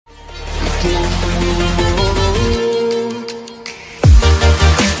Hi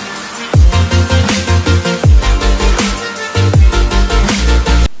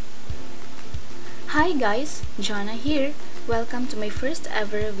guys, Jana here. Welcome to my first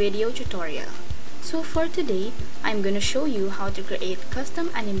ever video tutorial. So for today, I'm gonna show you how to create custom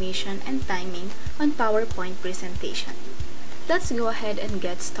animation and timing on PowerPoint presentation. Let's go ahead and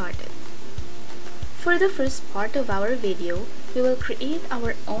get started. For the first part of our video, we will create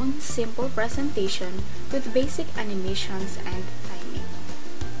our own simple presentation with basic animations and timing.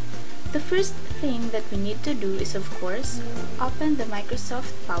 The first thing that we need to do is, of course, open the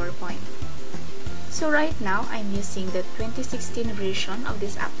Microsoft PowerPoint. So right now, I'm using the 2016 version of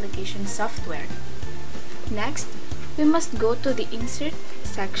this application software. Next, we must go to the Insert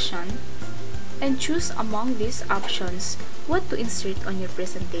section and choose among these options what to insert on your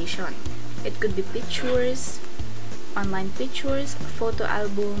presentation. It could be pictures, online pictures, photo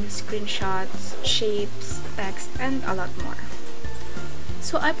albums, screenshots, shapes, text, and a lot more.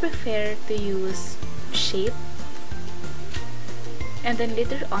 So I prefer to use shape, and then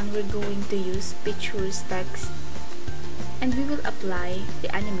later on we're going to use pictures, text, and we will apply the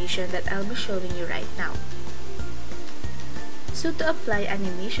animation that I'll be showing you right now. So to apply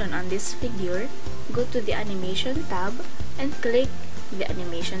animation on this figure, go to the Animation tab and click the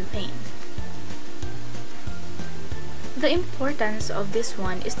Animation pane. The importance of this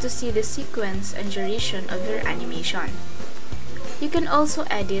one is to see the sequence and duration of your animation. You can also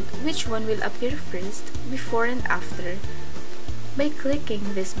edit which one will appear first, before and after by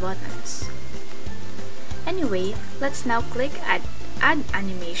clicking these buttons. Anyway, let's now click Add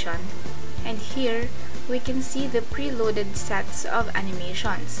Animation, and here we can see the preloaded sets of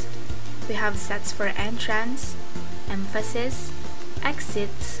animations. We have sets for entrance, emphasis,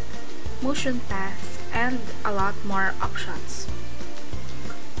 exits, motion paths, and a lot more options.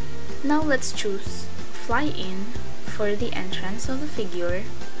 Now let's choose Fly In for the entrance of the figure,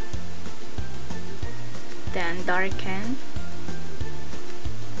 then Darken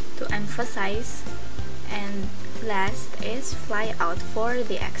to emphasize, and last is Fly Out for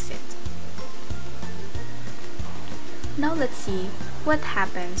the exit. Now let's see what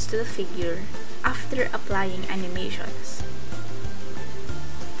happens to the figure after applying animations.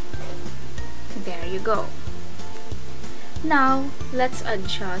 There you go. Now let's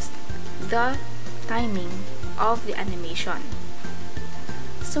adjust the timing of the animation.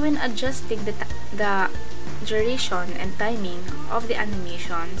 So in adjusting the duration and timing of the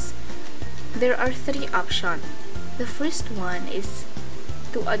animations, there are three options. The first one is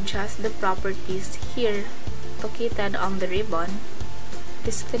to adjust the properties here located on the ribbon.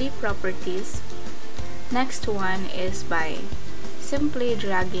 These three properties. Next one is by simply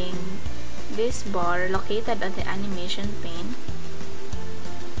dragging this bar located on the animation pane.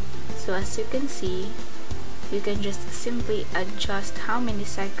 So as you can see, you can just simply adjust how many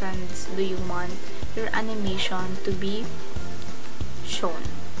seconds do you want your animation to be shown.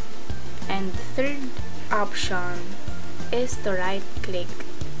 And the third option is to right click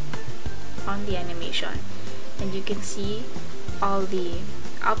on the animation, and you can see all the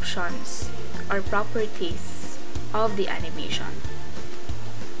options or properties of the animation.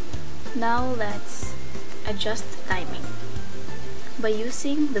 Now let's adjust the timing by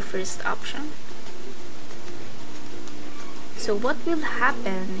using the first option. So what will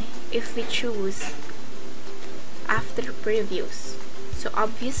happen if we choose after previews? So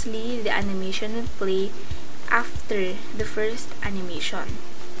obviously the animation will play after the first animation,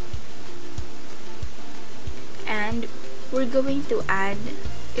 and we're going to add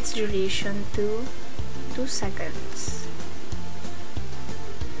its duration to 2 seconds.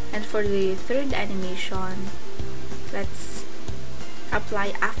 And for the third animation, let's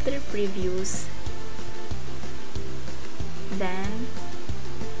apply after previews, then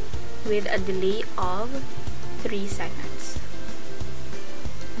with a delay of 3 seconds.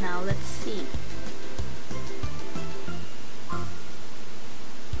 Now let's see.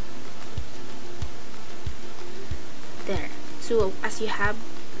 There. So as you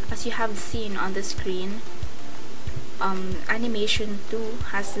have seen on the screen, animation 2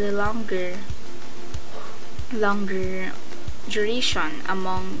 has the longer duration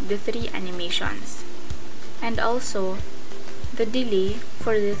among the 3 animations, and also the delay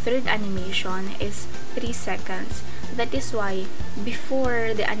for the third animation is 3 seconds. That is why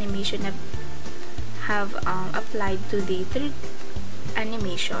before the animation have applied to the third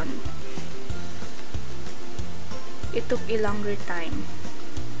animation, it took a longer time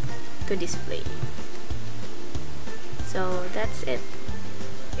to display. So that's it.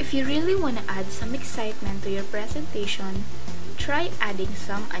 If you really want to add some excitement to your presentation, try try adding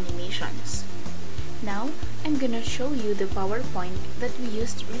some animations. Now, I'm gonna show you the PowerPoint that we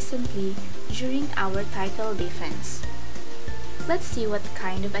used recently during our title defense. Let's see what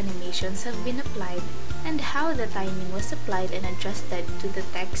kind of animations have been applied and how the timing was applied and adjusted to the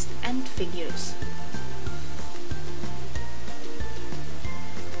text and figures.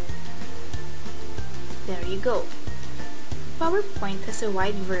 There you go. PowerPoint has a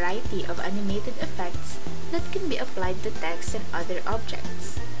wide variety of animated effects that can be applied to text and other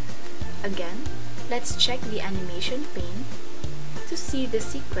objects. Again, let's check the animation pane to see the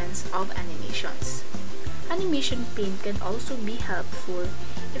sequence of animations. Animation pane can also be helpful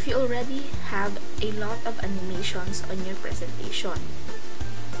if you already have a lot of animations on your presentation.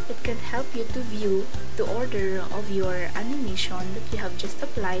 It can help you to view the order of your animation that you have just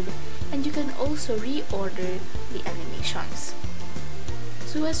applied, and you can also reorder the animations.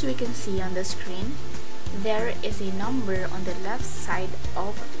 So as we can see on the screen, there is a number on the left side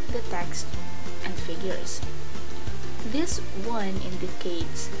of the text and figures. This one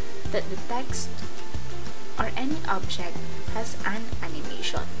indicates that the text or any object has an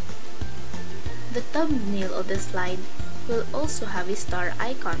animation. The thumbnail of the slide will also have a star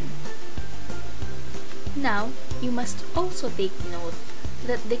icon. Now, you must also take note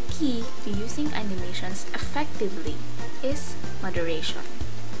that the key to using animations effectively is moderation.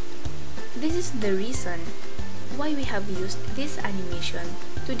 This is the reason why we have used this animation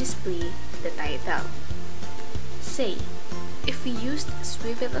to display the title. Say, if we used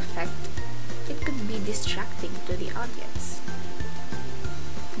swivel effect, it could be distracting to the audience.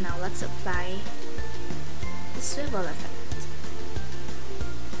 Now let's apply the swivel effect.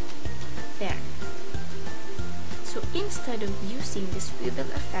 There. So instead of using the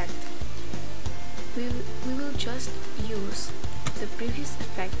swivel effect, we will just use the previous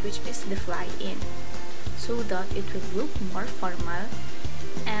effect, which is the fly in, so that it will look more formal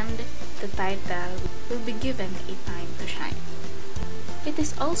and the title will be given a time to shine. It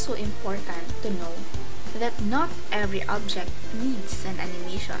is also important to know that not every object needs an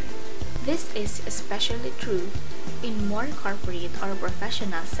animation. This is especially true in more corporate or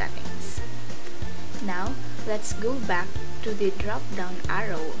professional settings. Now, let's go back to the drop-down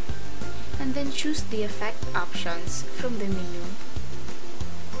arrow and then choose the effect options from the menu,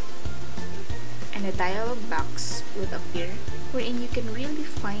 and a dialog box will appear wherein you can really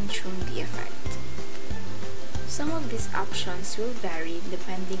fine-tune the effect. Some of these options will vary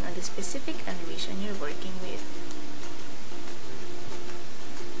depending on the specific animation you're working with.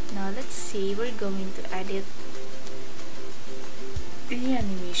 Now let's say we're going to edit the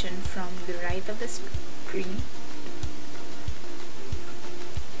animation from the right of the screen.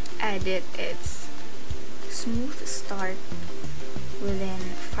 Edit its smooth start within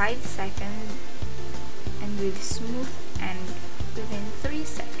 5 seconds and with smooth end within 3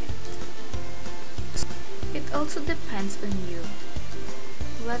 seconds. It also depends on you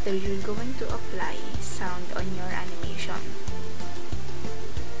whether you're going to apply sound on your animation.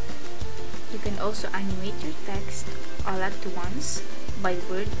 You can also animate your text all at once, by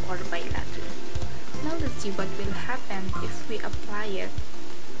word or by letter. Now let's see what will happen if we apply it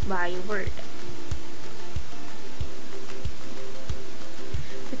by word.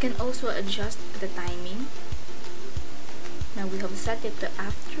 We can also adjust the timing. Now we have set it to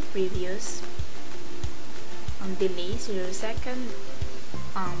after previous. Delay 0 seconds.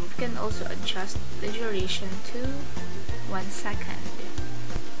 We can also adjust the duration to 1 second.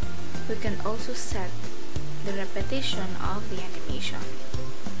 We can also set the repetition of the animation.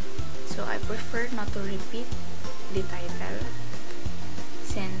 So I prefer not to repeat the title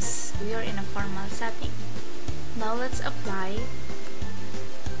since we are in a formal setting. Now let's apply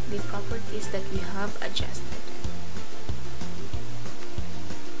the properties that we have adjusted.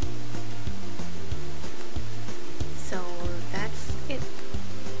 So that's it.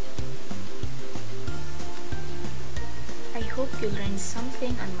 I hope you learned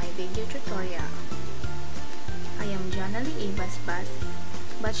something on my video tutorial. I am Jonali Abas,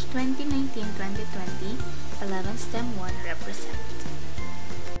 batch 2019-2020, 11 STEM 1 represent.